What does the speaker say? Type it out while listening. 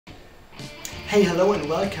Hey, hello and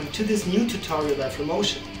welcome to this new tutorial by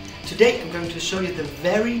Motion. Today I'm going to show you the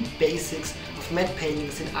very basics of matte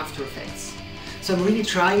paintings in After Effects. So I'm really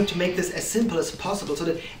trying to make this as simple as possible so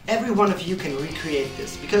that every one of you can recreate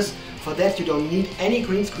this, because for that you don't need any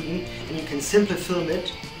green screen and you can simply film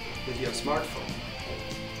it with your smartphone.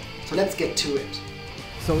 So let's get to it.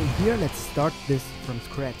 So in here, let's start this from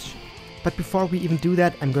scratch. But before we even do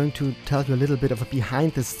that, I'm going to tell you a little bit of a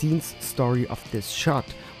behind the scenes story of this shot,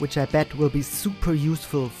 which I bet will be super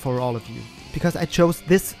useful for all of you, because I chose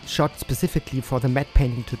this shot specifically for the matte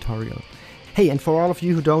painting tutorial. Hey, and for all of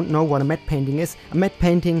you who don't know what a matte painting is, a matte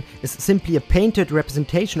painting is simply a painted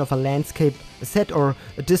representation of a landscape, a set or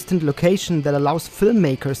a distant location that allows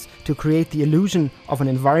filmmakers to create the illusion of an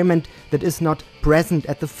environment that is not present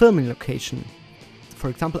at the filming location. For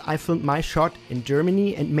example, I filmed my shot in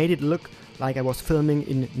Germany and made it look like I was filming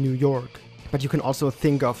in New York. But you can also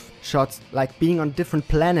think of shots like being on a different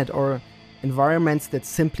planet or environments that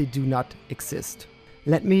simply do not exist.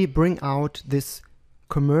 Let me bring out this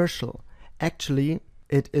commercial. Actually,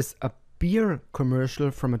 it is a beer commercial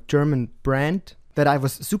from a German brand that I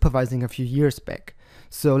was supervising a few years back.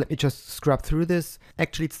 So let me just scrub through this.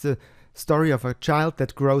 Actually, it's the story of a child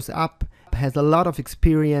that grows up, has a lot of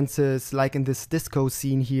experiences, like in this disco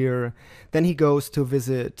scene here. Then he goes to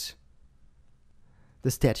visit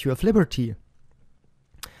the Statue of Liberty,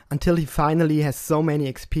 until he finally has so many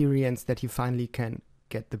experiences that he finally can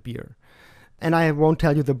get the beer. And I won't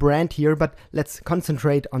tell you the brand here, but let's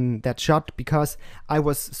concentrate on that shot, because I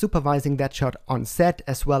was supervising that shot on set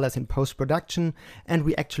as well as in post-production, and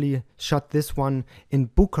we actually shot this one in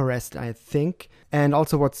Bucharest, I think. And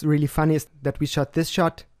also what's really funny is that we shot this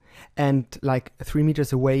shot, and like 3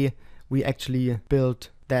 meters away we actually built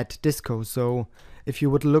that disco. So if you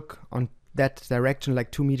would look on that direction,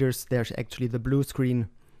 like 2 meters, there's actually the blue screen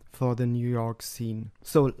for the New York scene.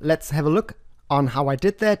 So let's have a look on how I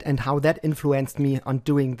did that and how that influenced me on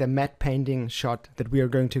doing the matte painting shot that we are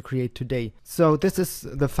going to create today. So this is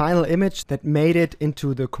the final image that made it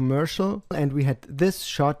into the commercial, and we had this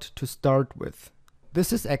shot to start with.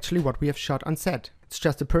 This is actually what we have shot on set. It's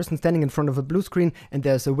just a person standing in front of a blue screen and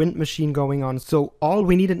there's a wind machine going on. So all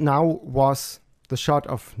we needed now was the shot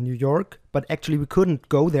of New York, but actually we couldn't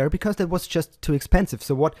go there because that was just too expensive.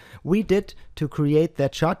 So what we did to create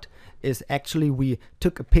that shot is actually we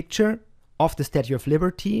took a picture of the Statue of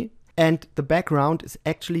Liberty, and the background is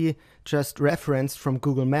actually just referenced from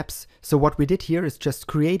Google Maps. So what we did here is just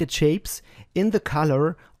created shapes in the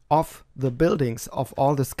color of the buildings, of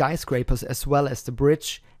all the skyscrapers as well as the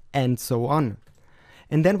bridge and so on.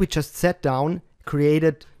 And then we just sat down,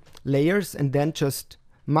 created layers, and then just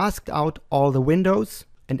masked out all the windows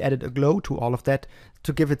and added a glow to all of that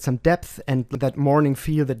to give it some depth and that morning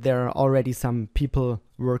feel that there are already some people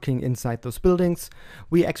working inside those buildings.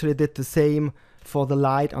 We actually did the same for the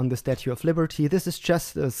light on the Statue of Liberty. This is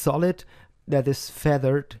just a solid that is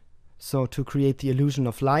feathered, so to create the illusion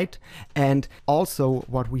of light. And also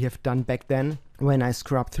what we have done back then, when I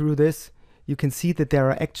scrubbed through this, you can see that there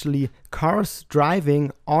are actually cars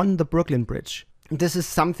driving on the Brooklyn Bridge. This is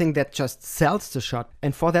something that just sells the shot.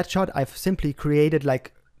 And for that shot, I've simply created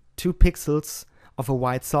like 2 pixels of a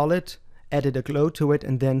white solid, added a glow to it,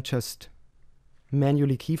 and then just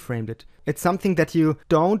manually keyframed it. It's something that you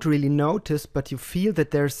don't really notice, but you feel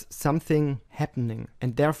that there's something happening,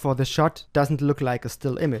 and therefore the shot doesn't look like a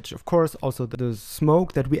still image. Of course, also the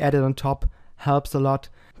smoke that we added on top helps a lot.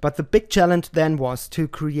 But the big challenge then was to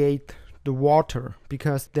create the water,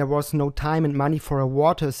 because there was no time and money for a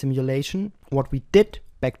water simulation. What we did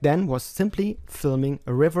back then was simply filming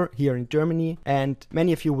a river here in Germany, and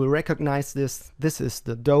many of you will recognize this. This is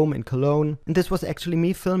the dome in Cologne, and this was actually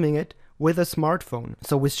me filming it with a smartphone.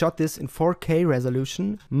 So we shot this in 4K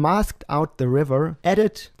resolution, masked out the river,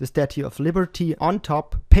 added the Statue of Liberty on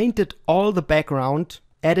top, painted all the background,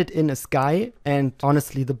 added in a sky, and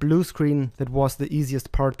honestly the blue screen, that was the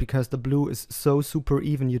easiest part, because the blue is so super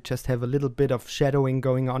even. You just have a little bit of shadowing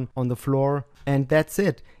going on the floor, and that's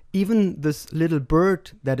it. Even this little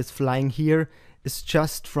bird that is flying here is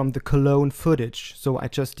just from the Cologne footage. So I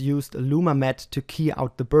just used a Luma matte to key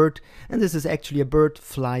out the bird, and this is actually a bird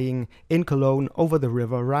flying in Cologne over the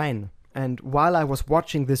river Rhine. And while I was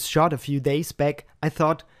watching this shot a few days back, I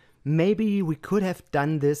thought maybe we could have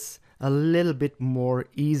done this a little bit more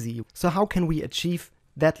easy. So how can we achieve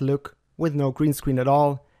that look with no green screen at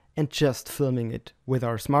all and just filming it with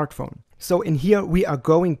our smartphone? So in here we are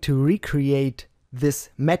going to recreate this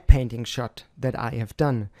matte painting shot that I have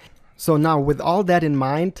done. So now with all that in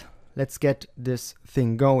mind, let's get this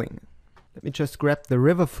thing going. Let me just grab the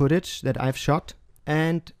river footage that I've shot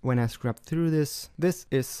And when I scrub through this, this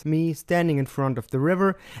is me standing in front of the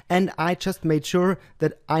river, and I just made sure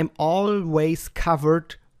that I'm always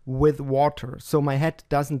covered with water, so my head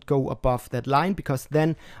doesn't go above that line, because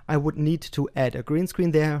then I would need to add a green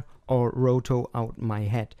screen there or roto out my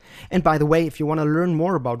head. And by the way, if you want to learn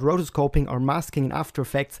more about rotoscoping or masking in After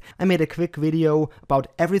Effects, I made a quick video about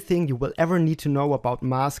everything you will ever need to know about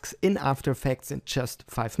masks in After Effects in just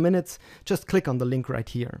 5 minutes. Just click on the link right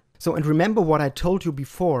here. So, and remember what I told you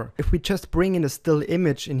before, if we just bring in a still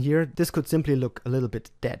image in here, this could simply look a little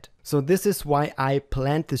bit dead. So this is why I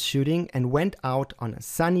planned this shooting and went out on a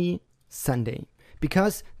sunny Sunday,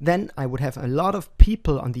 because then I would have a lot of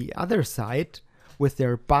people on the other side with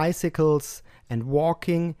their bicycles and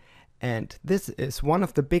walking, and this is one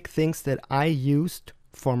of the big things that I used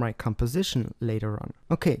for my composition later on.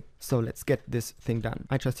 Okay, so let's get this thing done.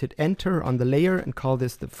 I just hit enter on the layer and call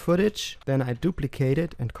this the footage. Then I duplicate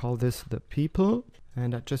it and call this the people.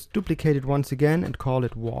 And I just duplicate it once again and call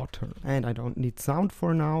it water. And I don't need sound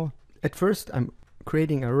for now. At first I'm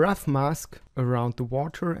creating a rough mask around the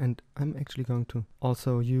water, and I'm actually going to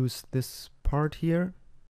also use this part here.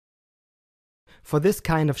 For this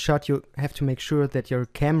kind of shot, you have to make sure that your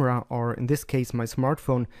camera, or in this case my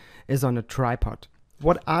smartphone, is on a tripod.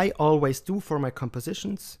 What I always do for my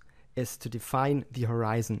compositions is to define the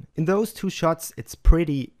horizon. In those two shots it's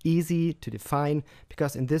pretty easy to define,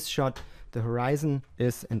 because in this shot the horizon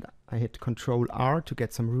is, and I hit Ctrl R to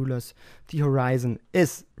get some rulers, the horizon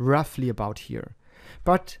is roughly about here.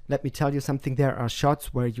 But let me tell you something, there are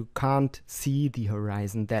shots where you can't see the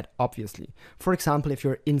horizon that obviously. For example, if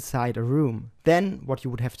you're inside a room, then what you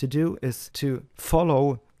would have to do is to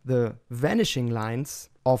follow the vanishing lines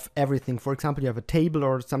of everything. For example, you have a table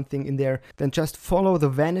or something in there, then just follow the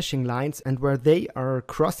vanishing lines, and where they are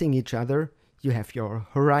crossing each other, you have your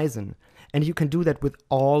horizon. And you can do that with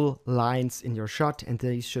all lines in your shot, and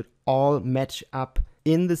they should all match up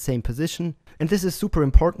in the same position. And this is super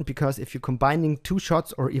important, because if you're combining two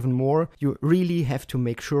shots or even more, you really have to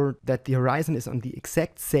make sure that the horizon is on the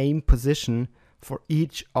exact same position for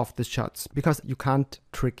each of the shots, because you can't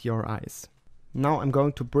trick your eyes. Now I'm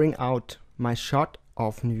going to bring out my shot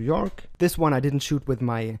of New York. This one I didn't shoot with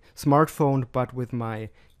my smartphone, but with my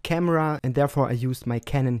camera, and therefore I used my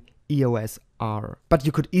Canon EOS R. But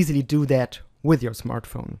you could easily do that with your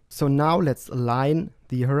smartphone. So now let's align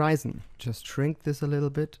the horizon. Just shrink this a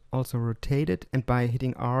little bit, also rotate it, and by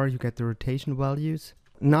hitting R you get the rotation values.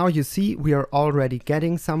 Now you see we are already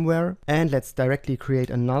getting somewhere, and let's directly create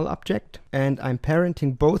a null object, and I'm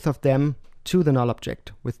parenting both of them to the null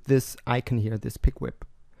object with this icon here, this pick whip.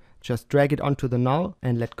 Just drag it onto the null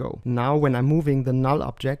and let go. Now when I'm moving the null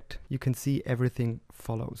object, you can see everything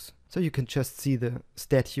follows. So you can just see the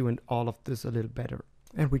statue and all of this a little better.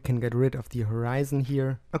 And we can get rid of the horizon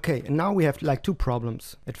here. Okay, and now we have like two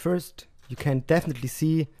problems. At first, you can definitely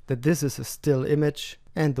see that this is a still image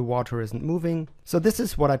and the water isn't moving. So this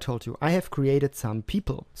is what I told you. I have created some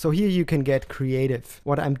people. So here you can get creative.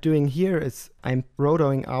 What I'm doing here is I'm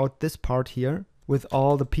rotoing out this part here with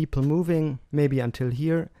all the people moving, maybe until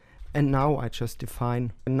here. And now I just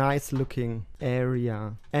define a nice looking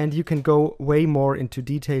area. And you can go way more into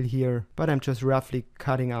detail here, but I'm just roughly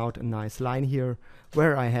cutting out a nice line here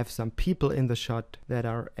where I have some people in the shot that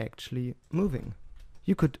are actually moving.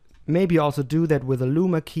 You could maybe also do that with a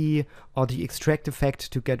luma key or the extract effect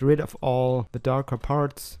to get rid of all the darker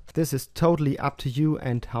parts. This is totally up to you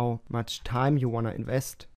and how much time you want to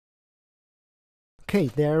invest. Okay,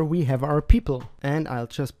 there we have our people, and I'll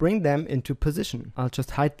just bring them into position. I'll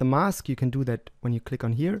just hide the mask. You can do that when you click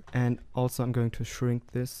on here. And also I'm going to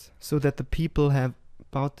shrink this so that the people have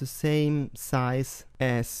about the same size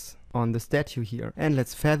as on the statue here. And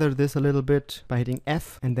let's feather this a little bit by hitting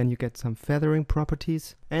F, and then you get some feathering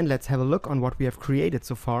properties. And let's have a look on what we have created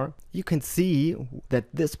so far. You can see that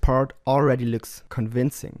this part already looks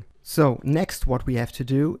convincing. So next what we have to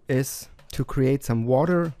do is to create some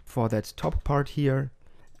water for that top part here.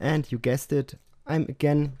 And you guessed it, I'm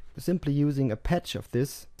again simply using a patch of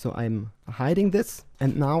this. So I'm hiding this,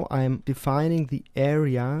 and now I'm defining the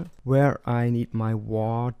area where I need my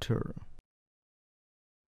water.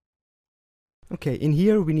 Okay, in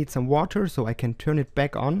here we need some water, so I can turn it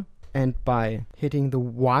back on. And by hitting the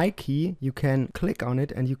Y key, you can click on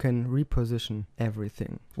it and you can reposition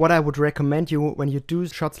everything. What I would recommend you when you do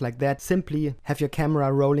shots like that, simply have your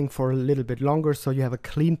camera rolling for a little bit longer so you have a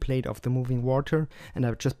clean plate of the moving water. And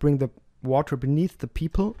I would just bring the water beneath the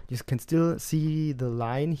people. You can still see the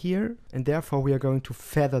line here, and therefore we are going to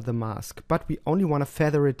feather the mask. But we only want to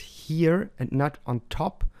feather it here and not on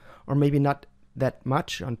top, or maybe not that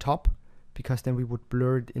much on top, because then we would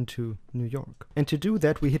blur it into New York. And to do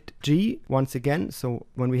that, we hit G once again. So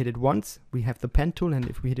when we hit it once, we have the pen tool, and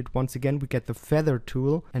if we hit it once again, we get the feather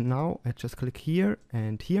tool. And now I just click here,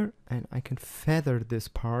 and I can feather this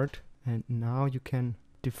part. And now you can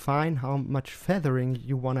define how much feathering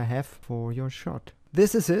you want to have for your shot.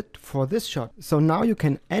 This is it for this shot. So now you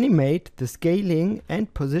can animate the scaling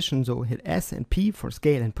and position. So hit S and P for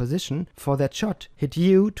scale and position for that shot. Hit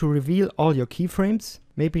U to reveal all your keyframes.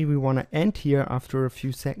 Maybe we want to end here after a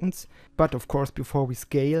few seconds. But of course, before we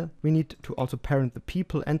scale, we need to also parent the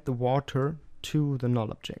people and the water to the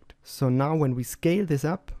null object. So now when we scale this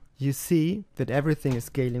up, you see that everything is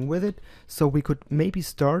scaling with it. So we could maybe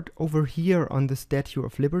start over here on the Statue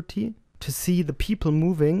of Liberty to see the people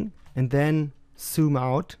moving, and then zoom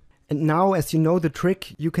out. And now, as you know the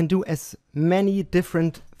trick, you can do as many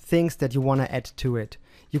different things that you want to add to it.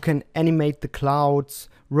 You can animate the clouds,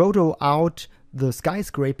 roto out the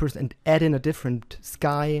skyscrapers and add in a different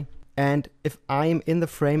sky. And if I'm in the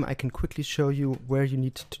frame, I can quickly show you where you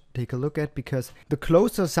need to take a look at, because the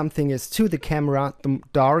closer something is to the camera, the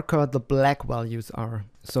darker the black values are.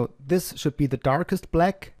 So this should be the darkest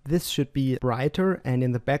black, this should be brighter, and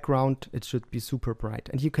in the background it should be super bright.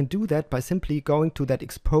 And you can do that by simply going to that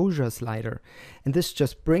exposure slider. And this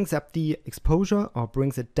just brings up the exposure or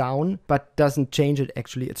brings it down, but doesn't change it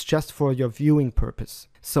actually, it's just for your viewing purpose.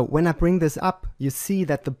 So when I bring this up, you see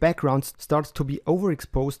that the background starts to be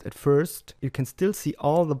overexposed at first. You can still see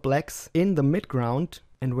all the blacks in the midground.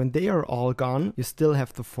 And when they are all gone, you still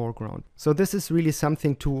have the foreground. So this is really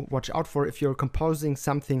something to watch out for if you're composing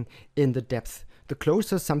something in the depth. The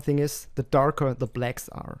closer something is, the darker the blacks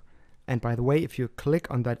are. And by the way, if you click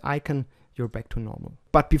on that icon, you're back to normal.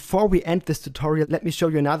 But before we end this tutorial, let me show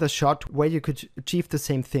you another shot where you could achieve the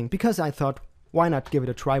same thing. Because I thought, why not give it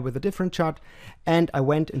a try with a different shot? And I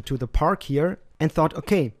went into the park here and thought,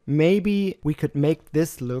 okay, maybe we could make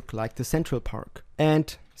this look like the Central Park.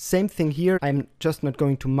 And same thing here, I'm just not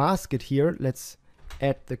going to mask it here. Let's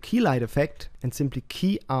add the key light effect and simply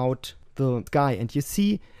key out the sky. And you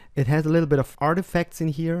see it has a little bit of artifacts in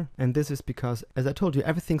here. And this is because, as I told you,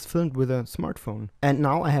 everything's filmed with a smartphone. And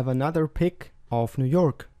now I have another pic of New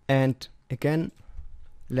York. And again,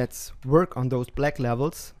 let's work on those black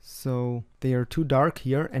levels. So they are too dark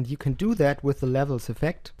here, and you can do that with the levels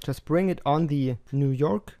effect. Just bring it on the New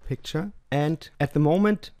York picture, and at the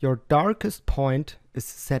moment your darkest point is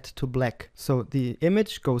set to black. So the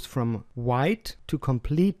image goes from white to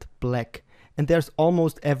complete black, and there's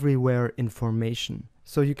almost everywhere information.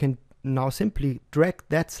 So you can now simply drag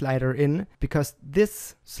that slider in, because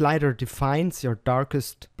this slider defines your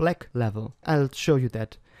darkest black level. I'll show you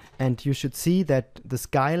that. And you should see that the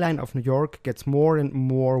skyline of New York gets more and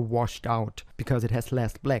more washed out because it has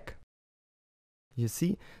less black. You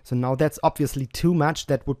see? So now that's obviously too much.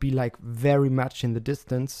 That would be like very much in the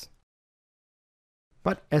distance.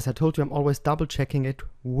 But as I told you, I'm always double checking it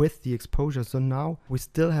with the exposure. So now we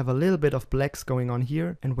still have a little bit of blacks going on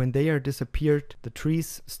here. And when they are disappeared, the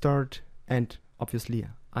trees start, and obviously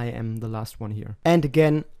I am the last one here. And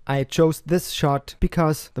again, I chose this shot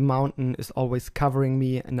because the mountain is always covering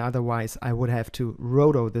me, and otherwise I would have to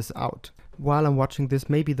roto this out. While I'm watching this,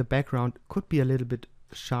 maybe the background could be a little bit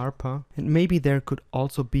sharper, and maybe there could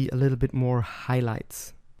also be a little bit more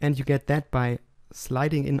highlights. And you get that by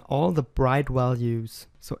sliding in all the bright values.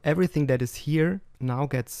 So everything that is here now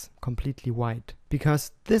gets completely white,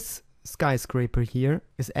 because this skyscraper here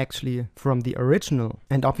is actually from the original.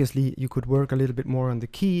 And obviously you could work a little bit more on the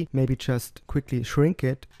key, maybe just quickly shrink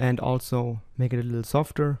it and also make it a little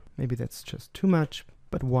softer. Maybe that's just too much,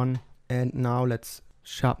 but one. And now let's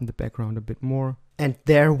sharpen the background a bit more. And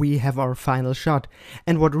there we have our final shot.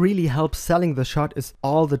 And what really helps selling the shot is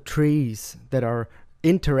all the trees that are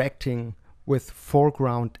interacting with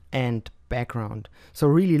foreground and background. So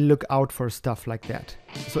really look out for stuff like that.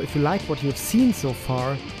 So if you like what you've seen so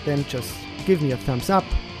far, then just give me a thumbs up,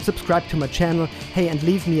 subscribe to my channel, hey, and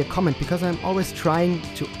leave me a comment, because I'm always trying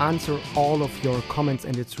to answer all of your comments,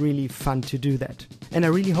 and it's really fun to do that. And I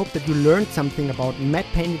really hope that you learned something about matte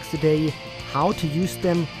paintings today, how to use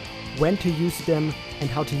them, when to use them, and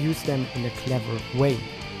how to use them in a clever way.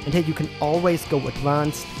 And hey, you can always go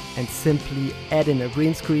advanced and simply add in a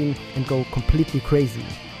green screen and go completely crazy.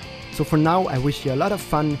 So for now, I wish you a lot of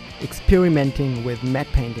fun experimenting with matte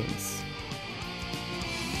paintings.